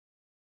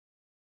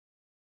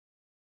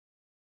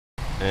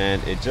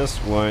and it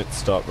just won't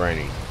stop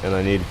raining, and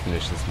I need to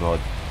finish this mod.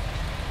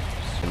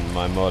 And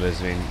my mod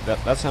has been,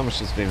 that's how much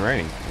it's been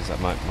raining, is that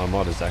my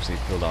mod has actually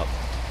filled up.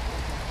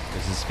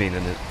 This has been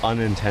an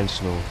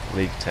unintentional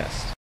leak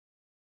test.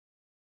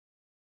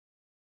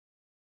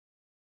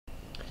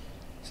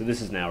 So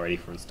this is now ready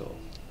for install.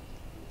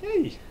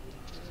 Yay!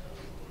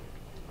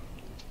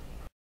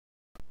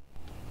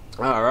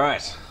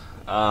 Alright,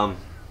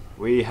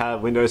 we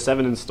have Windows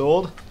 7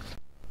 installed.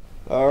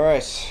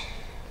 Alright,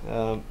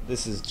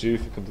 this is due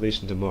for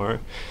completion tomorrow.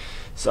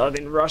 So I've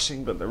been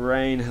rushing, but the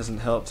rain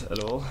hasn't helped at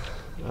all.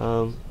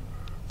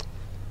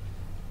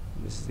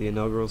 This is the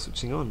inaugural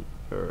switching on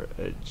for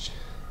Edge.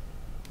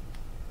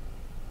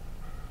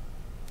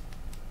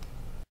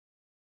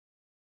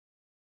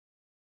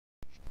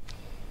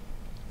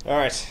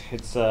 Alright,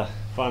 it's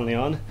finally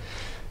on,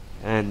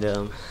 and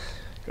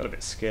got a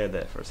bit scared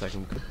there for a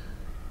second.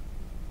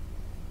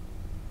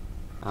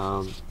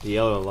 The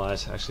yellow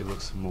light actually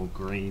looks more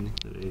green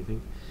than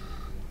anything,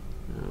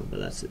 but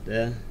that's it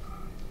there.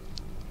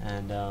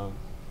 And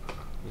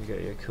you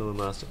got your Cooler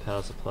Master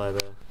power supply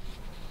there,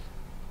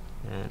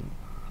 and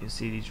your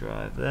CD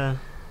drive there,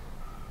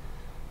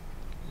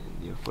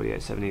 and your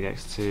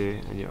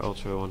 4870X2 and your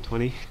Ultra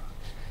 120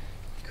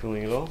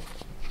 cooling it all.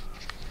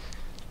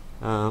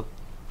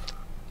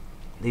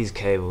 These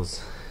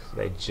cables,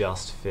 they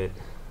just fit,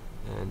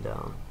 and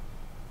yeah,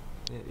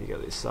 you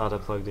got this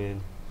SATA plugged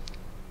in,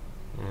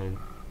 and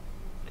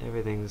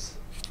everything's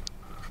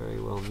very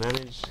well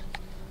managed.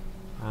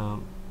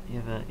 You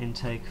have an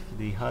intake for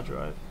the hard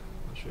drive.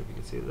 Not sure if you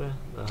can see it there.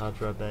 The hard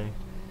drive bay.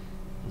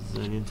 This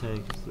is an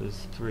intake. So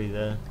there's 3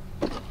 there.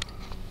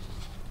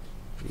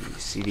 The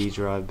CD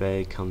drive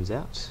bay comes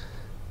out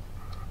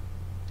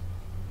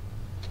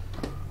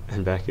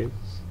and back in.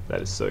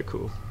 That is so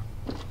cool.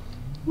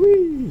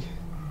 Whee!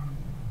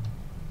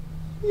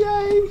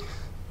 Yay!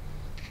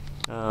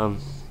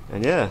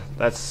 And yeah,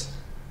 that's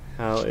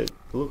how it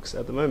looks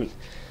at the moment.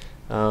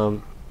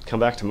 Come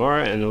back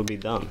tomorrow and it'll be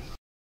done.